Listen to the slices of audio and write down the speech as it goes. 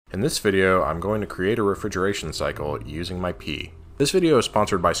In this video, I'm going to create a refrigeration cycle using my pee. This video is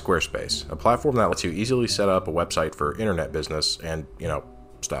sponsored by Squarespace, a platform that lets you easily set up a website for internet business and,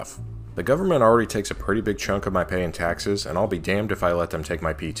 stuff. The government already takes a pretty big chunk of my pay in taxes, and I'll be damned if I let them take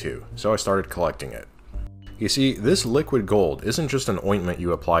my pee too, so I started collecting it. You see, this liquid gold isn't just an ointment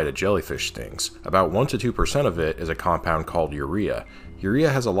you apply to jellyfish stings. About 1 to 2% of it is a compound called urea.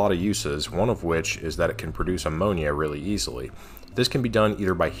 Urea has a lot of uses, one of which is that it can produce ammonia really easily. This can be done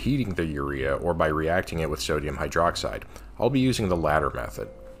either by heating the urea or by reacting it with sodium hydroxide. I'll be using the latter method.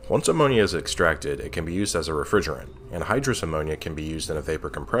 Once ammonia is extracted, it can be used as a refrigerant. Anhydrous ammonia can be used in a vapor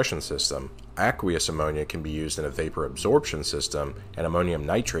compression system, aqueous ammonia can be used in a vapor absorption system, and ammonium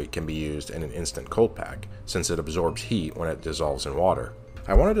nitrate can be used in an instant cold pack, since it absorbs heat when it dissolves in water.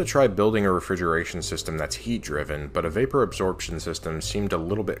 I wanted to try building a refrigeration system that's heat driven, but a vapor absorption system seemed a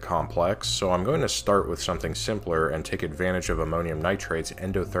little bit complex, so I'm going to start with something simpler and take advantage of ammonium nitrate's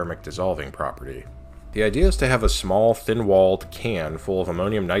endothermic dissolving property. The idea is to have a small, thin-walled can full of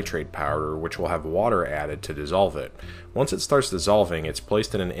ammonium nitrate powder which will have water added to dissolve it. Once it starts dissolving, it's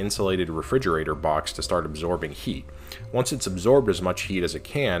placed in an insulated refrigerator box to start absorbing heat. Once it's absorbed as much heat as it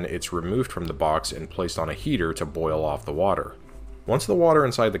can, it's removed from the box and placed on a heater to boil off the water. Once the water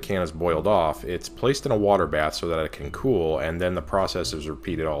inside the can is boiled off, it's placed in a water bath so that it can cool, and then the process is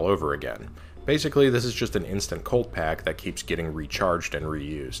repeated all over again. Basically, this is just an instant cold pack that keeps getting recharged and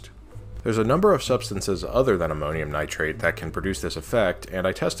reused. There's a number of substances other than ammonium nitrate that can produce this effect, and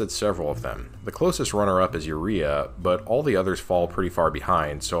I tested several of them. The closest runner-up is urea, but all the others fall pretty far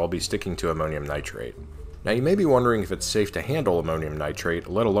behind, so I'll be sticking to ammonium nitrate. Now you may be wondering if it's safe to handle ammonium nitrate,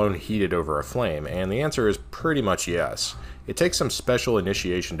 let alone heat it over a flame, and the answer is pretty much yes. It takes some special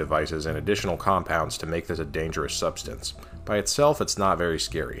initiation devices and additional compounds to make this a dangerous substance. By itself, it's not very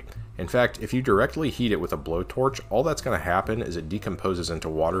scary. In fact, if you directly heat it with a blowtorch, all that's going to happen is it decomposes into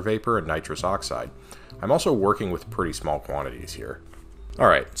water vapor and nitrous oxide. I'm also working with pretty small quantities here.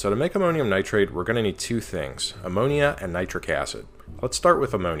 Alright, so to make ammonium nitrate, we're going to need two things, ammonia and nitric acid. Let's start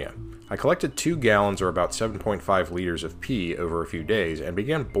with ammonia. I collected 2 gallons or about 7.5 liters of pee over a few days and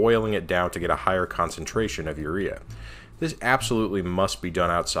began boiling it down to get a higher concentration of urea. This absolutely must be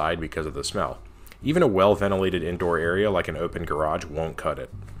done outside because of the smell. Even a well-ventilated indoor area like an open garage won't cut it.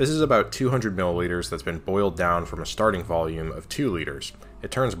 This is about 200 milliliters that's been boiled down from a starting volume of 2 liters.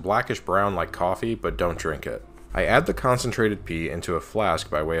 It turns blackish brown like coffee, but don't drink it. I add the concentrated pee into a flask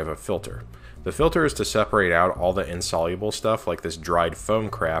by way of a filter. The filter is to separate out all the insoluble stuff like this dried foam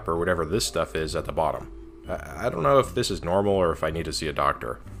crap or whatever this stuff is at the bottom. I don't know if this is normal or if I need to see a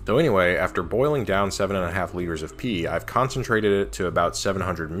doctor. So anyway, after boiling down 7.5 liters of pee, I've concentrated it to about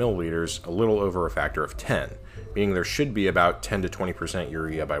 700 milliliters, a little over a factor of 10, meaning there should be about 10 to 20%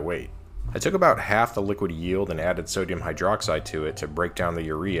 urea by weight. I took about half the liquid yield and added sodium hydroxide to it to break down the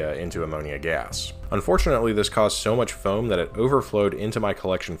urea into ammonia gas. Unfortunately, this caused so much foam that it overflowed into my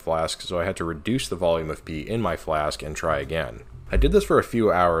collection flask, so I had to reduce the volume of pee in my flask and try again. I did this for a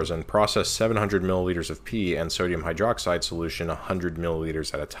few hours and processed 700 milliliters of pee and sodium hydroxide solution 100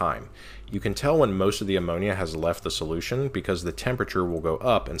 milliliters at a time. You can tell when most of the ammonia has left the solution because the temperature will go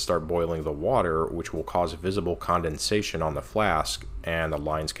up and start boiling the water, which will cause visible condensation on the flask and the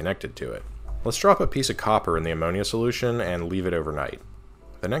lines connected to it. Let's drop a piece of copper in the ammonia solution and leave it overnight.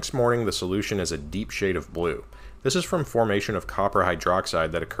 The next morning, the solution is a deep shade of blue. This is from formation of copper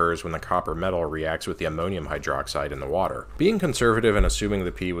hydroxide that occurs when the copper metal reacts with the ammonium hydroxide in the water. Being conservative and assuming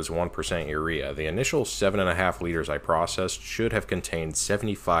the pee was 1% urea, the initial 7.5 liters I processed should have contained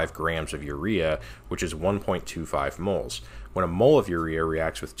 75 grams of urea, which is 1.25 moles. When a mole of urea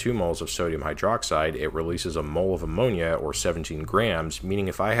reacts with 2 moles of sodium hydroxide, it releases a mole of ammonia, or 17 grams, meaning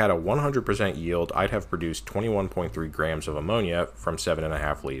if I had a 100% yield, I'd have produced 21.3 grams of ammonia from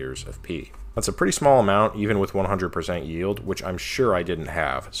 7.5 liters of pee. That's a pretty small amount, even with 100% yield, which I'm sure I didn't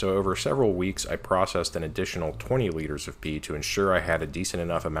have, so over several weeks I processed an additional 20 liters of pee to ensure I had a decent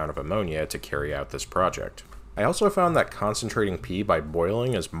enough amount of ammonia to carry out this project. I also found that concentrating pee by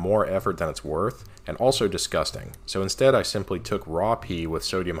boiling is more effort than it's worth, and also disgusting, so instead I simply took raw pee with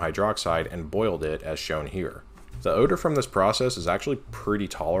sodium hydroxide and boiled it as shown here. The odor from this process is actually pretty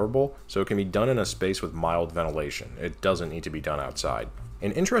tolerable, so it can be done in a space with mild ventilation. It doesn't need to be done outside.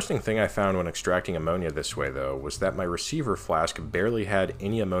 An interesting thing I found when extracting ammonia this way though was that my receiver flask barely had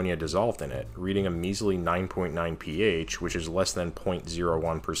any ammonia dissolved in it, reading a measly 9.9 pH, which is less than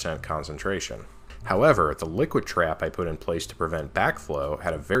 0.01% concentration. However, the liquid trap I put in place to prevent backflow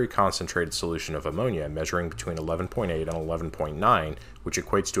had a very concentrated solution of ammonia measuring between 11.8 and 11.9, which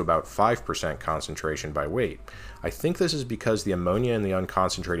equates to about 5% concentration by weight. I think this is because the ammonia in the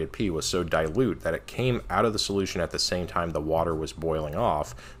unconcentrated P was so dilute that it came out of the solution at the same time the water was boiling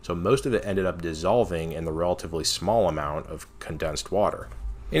off, so most of it ended up dissolving in the relatively small amount of condensed water.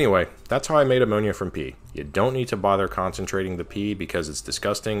 Anyway, that's how I made ammonia from P. You don't need to bother concentrating the P because it's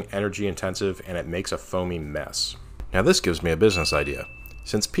disgusting, energy intensive, and it makes a foamy mess. Now this gives me a business idea.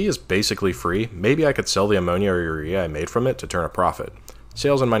 Since P is basically free, maybe I could sell the ammonia or urea I made from it to turn a profit.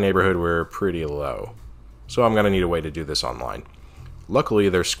 Sales in my neighborhood were pretty low, so I'm going to need a way to do this online. Luckily,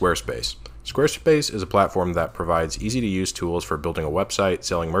 there's Squarespace. Squarespace is a platform that provides easy-to-use tools for building a website,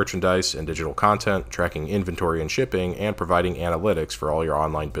 selling merchandise and digital content, tracking inventory and shipping, and providing analytics for all your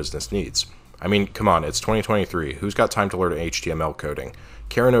online business needs. I mean, come on, it's 2023. Who's got time to learn HTML coding?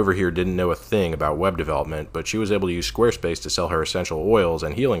 Karen over here didn't know a thing about web development, but she was able to use Squarespace to sell her essential oils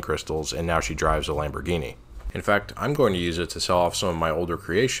and healing crystals, and now she drives a Lamborghini. In fact, I'm going to use it to sell off some of my older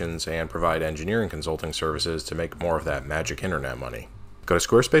creations and provide engineering consulting services to make more of that magic internet money. Go to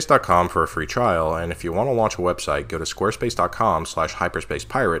squarespace.com for a free trial, and if you want to launch a website, go to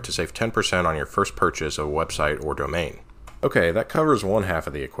squarespace.com/hyperspacepirate to save 10% on your first purchase of a website or domain. Okay, that covers one half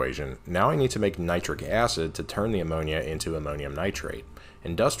of the equation. Now I need to make nitric acid to turn the ammonia into ammonium nitrate.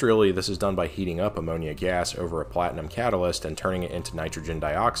 Industrially, this is done by heating up ammonia gas over a platinum catalyst and turning it into nitrogen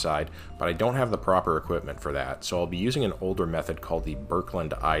dioxide, but I don't have the proper equipment for that, so I'll be using an older method called the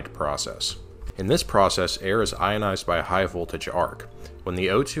Birkeland-Ide process. In this process, air is ionized by a high voltage arc. When the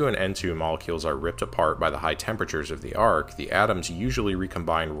O2 and N2 molecules are ripped apart by the high temperatures of the arc, the atoms usually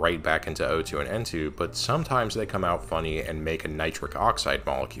recombine right back into O2 and N2, but sometimes they come out funny and make a nitric oxide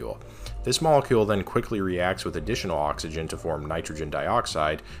molecule. This molecule then quickly reacts with additional oxygen to form nitrogen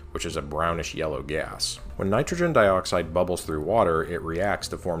dioxide, which is a brownish yellow gas. When nitrogen dioxide bubbles through water, it reacts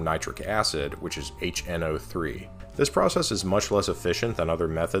to form nitric acid, which is HNO3. This process is much less efficient than other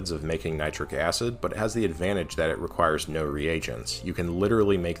methods of making nitric acid, but it has the advantage that it requires no reagents. You can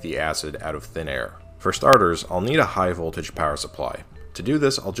literally make the acid out of thin air. For starters, I'll need a high voltage power supply. To do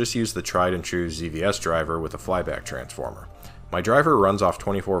this, I'll just use the tried and true ZVS driver with a flyback transformer. My driver runs off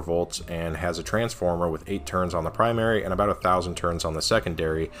 24 volts and has a transformer with 8 turns on the primary and about 1,000 turns on the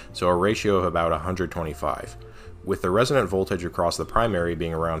secondary, so a ratio of about 125. With the resonant voltage across the primary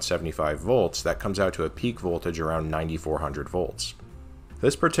being around 75 volts, that comes out to a peak voltage around 9,400 volts.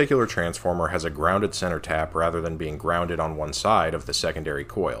 This particular transformer has a grounded center tap rather than being grounded on one side of the secondary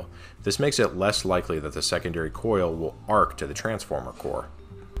coil. This makes it less likely that the secondary coil will arc to the transformer core.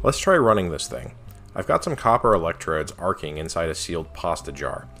 Let's try running this thing. I've got some copper electrodes arcing inside a sealed pasta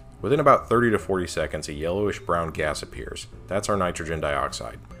jar. Within about 30 to 40 seconds, a yellowish brown gas appears. That's our nitrogen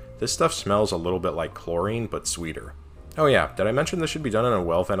dioxide. This stuff smells a little bit like chlorine, but sweeter. Oh yeah, did I mention this should be done in a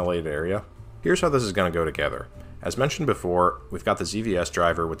well-ventilated area? Here's how this is going to go together. As mentioned before, we've got the ZVS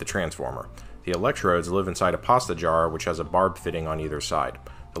driver with the transformer. The electrodes live inside a pasta jar which has a barb fitting on either side.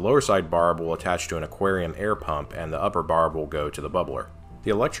 The lower side barb will attach to an aquarium air pump and the upper barb will go to the bubbler.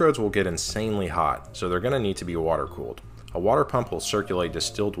 The electrodes will get insanely hot, so they're going to need to be water-cooled. A water pump will circulate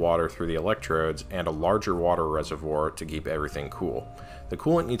distilled water through the electrodes and a larger water reservoir to keep everything cool. The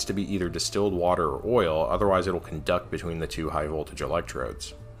coolant needs to be either distilled water or oil, otherwise it'll conduct between the two high voltage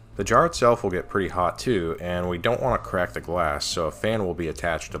electrodes. The jar itself will get pretty hot too, and we don't want to crack the glass, so a fan will be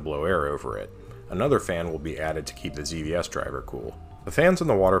attached to blow air over it. Another fan will be added to keep the ZVS driver cool. The fans in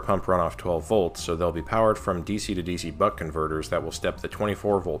the water pump run off 12 volts, so they'll be powered from DC to DC buck converters that will step the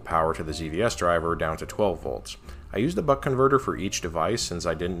 24 volt power to the ZVS driver down to 12 volts. I used a buck converter for each device since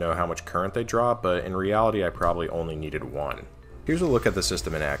I didn't know how much current they draw, but in reality I probably only needed one. Here's a look at the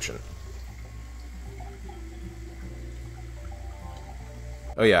system in action.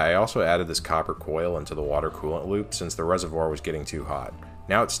 Oh yeah, I also added this copper coil into the water coolant loop since the reservoir was getting too hot.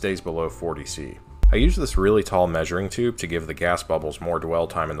 Now it stays below 40 C. I used this really tall measuring tube to give the gas bubbles more dwell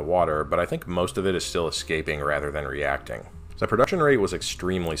time in the water, but I think most of it is still escaping rather than reacting. The production rate was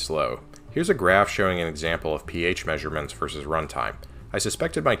extremely slow. Here's a graph showing an example of pH measurements versus runtime. I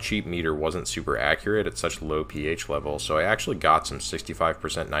suspected my cheap meter wasn't super accurate at such low pH levels, so I actually got some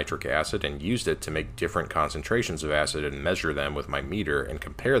 65% nitric acid and used it to make different concentrations of acid and measure them with my meter and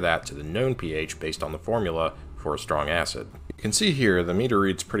compare that to the known pH based on the formula for a strong acid. You can see here the meter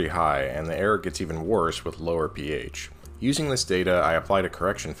reads pretty high and the error gets even worse with lower pH. Using this data, I applied a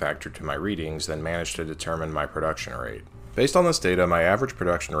correction factor to my readings, then managed to determine my production rate. Based on this data, my average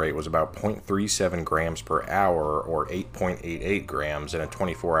production rate was about 0.37 grams per hour or 8.88 grams in a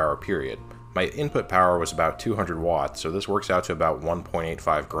 24-hour period. My input power was about 200 watts, so this works out to about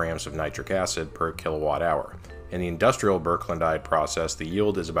 1.85 grams of nitric acid per kilowatt hour. In the industrial Birkelandite process, the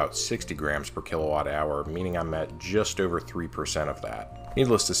yield is about 60 grams per kilowatt hour, meaning I'm at just over 3% of that.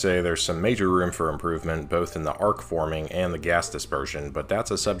 Needless to say, there's some major room for improvement both in the arc forming and the gas dispersion, but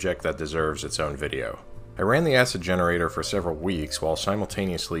that's a subject that deserves its own video. I ran the acid generator for several weeks while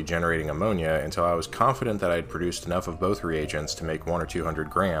simultaneously generating ammonia until I was confident that I had produced enough of both reagents to make 100 or 200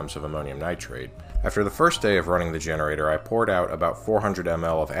 grams of ammonium nitrate. After the first day of running the generator, I poured out about 400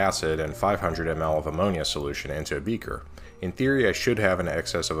 ml of acid and 500 ml of ammonia solution into a beaker. In theory, I should have an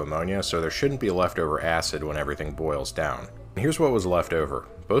excess of ammonia, so there shouldn't be leftover acid when everything boils down. And here's what was left over.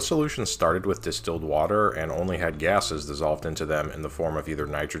 Both solutions started with distilled water and only had gases dissolved into them in the form of either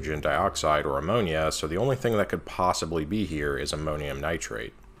nitrogen dioxide or ammonia, so the only thing that could possibly be here is ammonium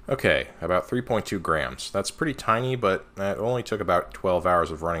nitrate. Okay, about 3.2 grams. That's pretty tiny, but it only took about 12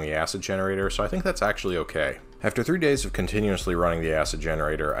 hours of running the acid generator, so I think that's actually okay. After 3 days of continuously running the acid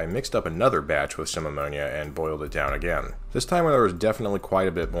generator, I mixed up another batch with some ammonia and boiled it down again. This time there was definitely quite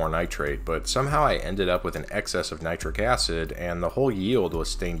a bit more nitrate, but somehow I ended up with an excess of nitric acid, and the whole yield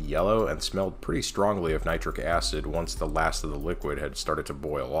was stained yellow and smelled pretty strongly of nitric acid once the last of the liquid had started to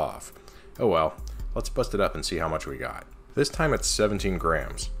boil off. Oh well, let's bust it up and see how much we got. This time it's 17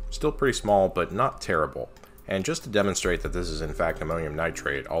 grams. Still pretty small, but not terrible. And just to demonstrate that this is in fact ammonium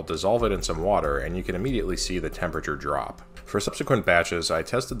nitrate, I'll dissolve it in some water and you can immediately see the temperature drop. For subsequent batches, I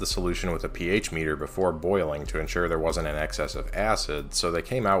tested the solution with a pH meter before boiling to ensure there wasn't an excess of acid, so they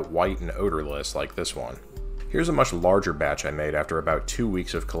came out white and odorless like this one. Here's a much larger batch I made after about 2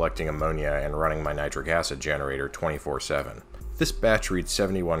 weeks of collecting ammonia and running my nitric acid generator 24/7. This batch reads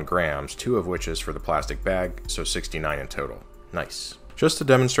 71 grams, 2 of which is for the plastic bag, so 69 in total. Nice. Just to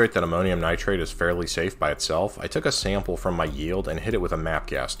demonstrate that ammonium nitrate is fairly safe by itself, I took a sample from my yield and hit it with a MAP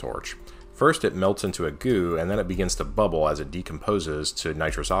gas torch. First it melts into a goo, and then it begins to bubble as it decomposes to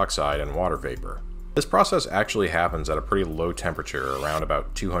nitrous oxide and water vapor. This process actually happens at a pretty low temperature, around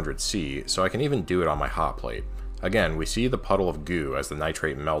about 200 C, so I can even do it on my hot plate. Again, we see the puddle of goo as the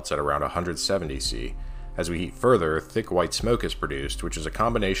nitrate melts at around 170 C. As we heat further, thick white smoke is produced, which is a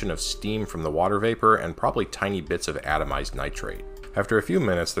combination of steam from the water vapor and probably tiny bits of atomized nitrate. After a few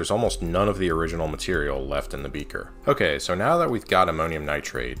minutes, there's almost none of the original material left in the beaker. Okay, so now that we've got ammonium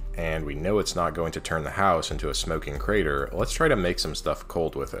nitrate, and we know it's not going to turn the house into a smoking crater, let's try to make some stuff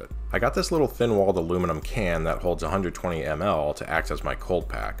cold with it. I got this little thin-walled aluminum can that holds 120 ml to act as my cold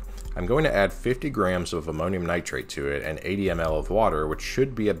pack. I'm going to add 50 grams of ammonium nitrate to it and 80 ml of water, which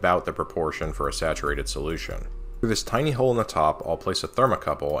should be about the proportion for a saturated solution. Through this tiny hole in the top, I'll place a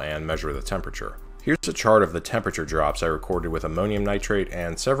thermocouple and measure the temperature. Here's a chart of the temperature drops I recorded with ammonium nitrate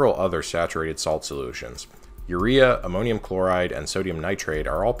and several other saturated salt solutions. Urea, ammonium chloride, and sodium nitrate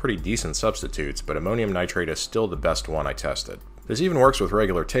are all pretty decent substitutes, but ammonium nitrate is still the best one I tested. This even works with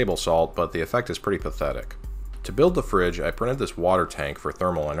regular table salt, but the effect is pretty pathetic. To build the fridge, I printed this water tank for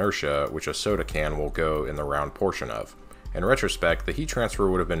thermal inertia, which a soda can will go in the round portion of. In retrospect, the heat transfer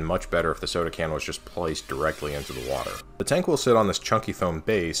would have been much better if the soda can was just placed directly into the water. The tank will sit on this chunky foam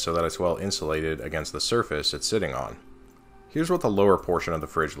base so that it's well insulated against the surface it's sitting on. Here's what the lower portion of the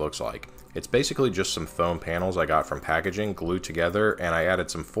fridge looks like. It's basically just some foam panels I got from packaging glued together, and I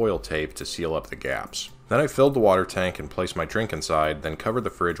added some foil tape to seal up the gaps. Then I filled the water tank and placed my drink inside, then covered the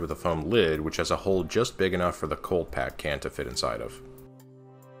fridge with a foam lid which has a hole just big enough for the cold pack can to fit inside of.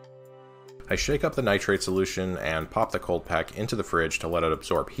 I shake up the nitrate solution and pop the cold pack into the fridge to let it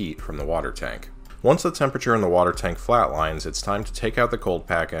absorb heat from the water tank. Once the temperature in the water tank flatlines, it's time to take out the cold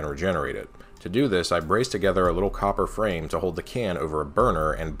pack and regenerate it. To do this, I brace together a little copper frame to hold the can over a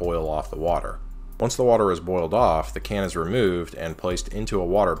burner and boil off the water. Once the water is boiled off, the can is removed and placed into a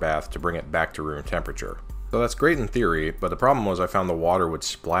water bath to bring it back to room temperature. So that's great in theory, but the problem was I found the water would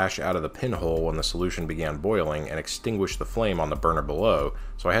splash out of the pinhole when the solution began boiling and extinguish the flame on the burner below,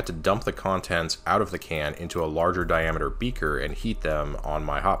 so I had to dump the contents out of the can into a larger diameter beaker and heat them on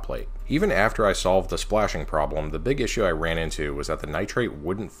my hot plate. Even after I solved the splashing problem, the big issue I ran into was that the nitrate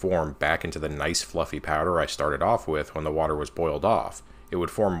wouldn't form back into the nice fluffy powder I started off with when the water was boiled off. It would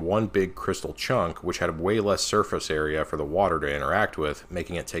form one big crystal chunk, which had way less surface area for the water to interact with,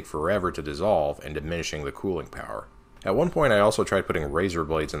 making it take forever to dissolve and diminishing the cooling power. At one point I also tried putting razor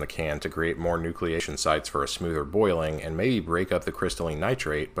blades in the can to create more nucleation sites for a smoother boiling and maybe break up the crystalline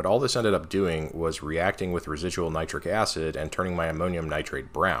nitrate, but all this ended up doing was reacting with residual nitric acid and turning my ammonium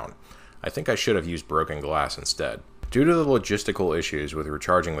nitrate brown. I think I should have used broken glass instead. Due to the logistical issues with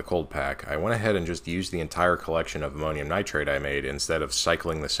recharging the cold pack, I went ahead and just used the entire collection of ammonium nitrate I made instead of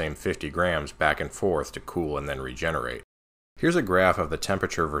cycling the same 50 grams back and forth to cool and then regenerate. Here's a graph of the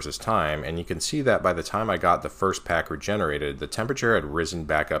temperature versus time, and you can see that by the time I got the first pack regenerated, the temperature had risen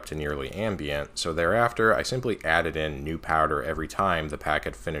back up to nearly ambient, so thereafter I simply added in new powder every time the pack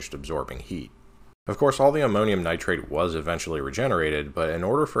had finished absorbing heat. Of course, all the ammonium nitrate was eventually regenerated, but in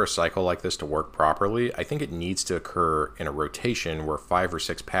order for a cycle like this to work properly, I think it needs to occur in a rotation where 5 or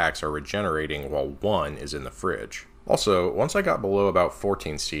 6 packs are regenerating while 1 is in the fridge. Also, once I got below about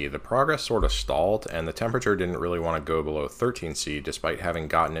 14C, the progress sort of stalled, and the temperature didn't really want to go below 13C despite having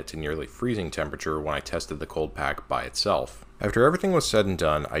gotten it to nearly freezing temperature when I tested the cold pack by itself. After everything was said and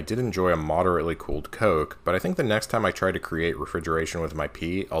done, I did enjoy a moderately cooled Coke, but I think the next time I try to create refrigeration with my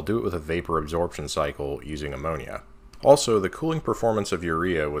pee, I'll do it with a vapor absorption cycle using ammonia. Also, the cooling performance of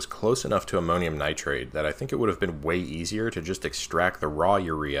urea was close enough to ammonium nitrate that I think it would have been way easier to just extract the raw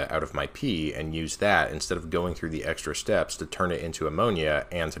urea out of my pee and use that instead of going through the extra steps to turn it into ammonia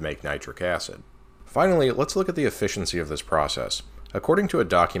and to make nitric acid. Finally, let's look at the efficiency of this process. According to a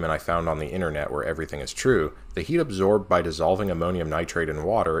document I found on the internet where everything is true, the heat absorbed by dissolving ammonium nitrate in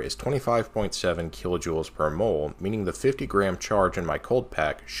water is 25.7 kilojoules per mole, meaning the 50-gram charge in my cold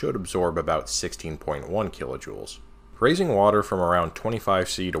pack should absorb about 16.1 kilojoules. Raising water from around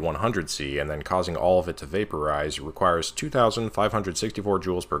 25C to 100C and then causing all of it to vaporize requires 2,564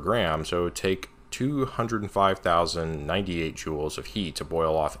 joules per gram, so take 205,098 joules of heat to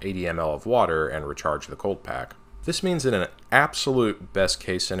boil off 80 ml of water and recharge the cold pack. This means in an absolute best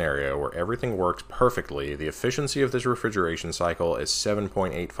case scenario where everything works perfectly, the efficiency of this refrigeration cycle is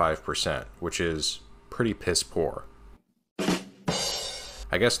 7.85%, which is pretty piss poor.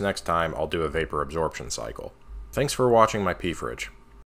 I guess next time I'll do a vapor absorption cycle. Thanks for watching my pee fridge.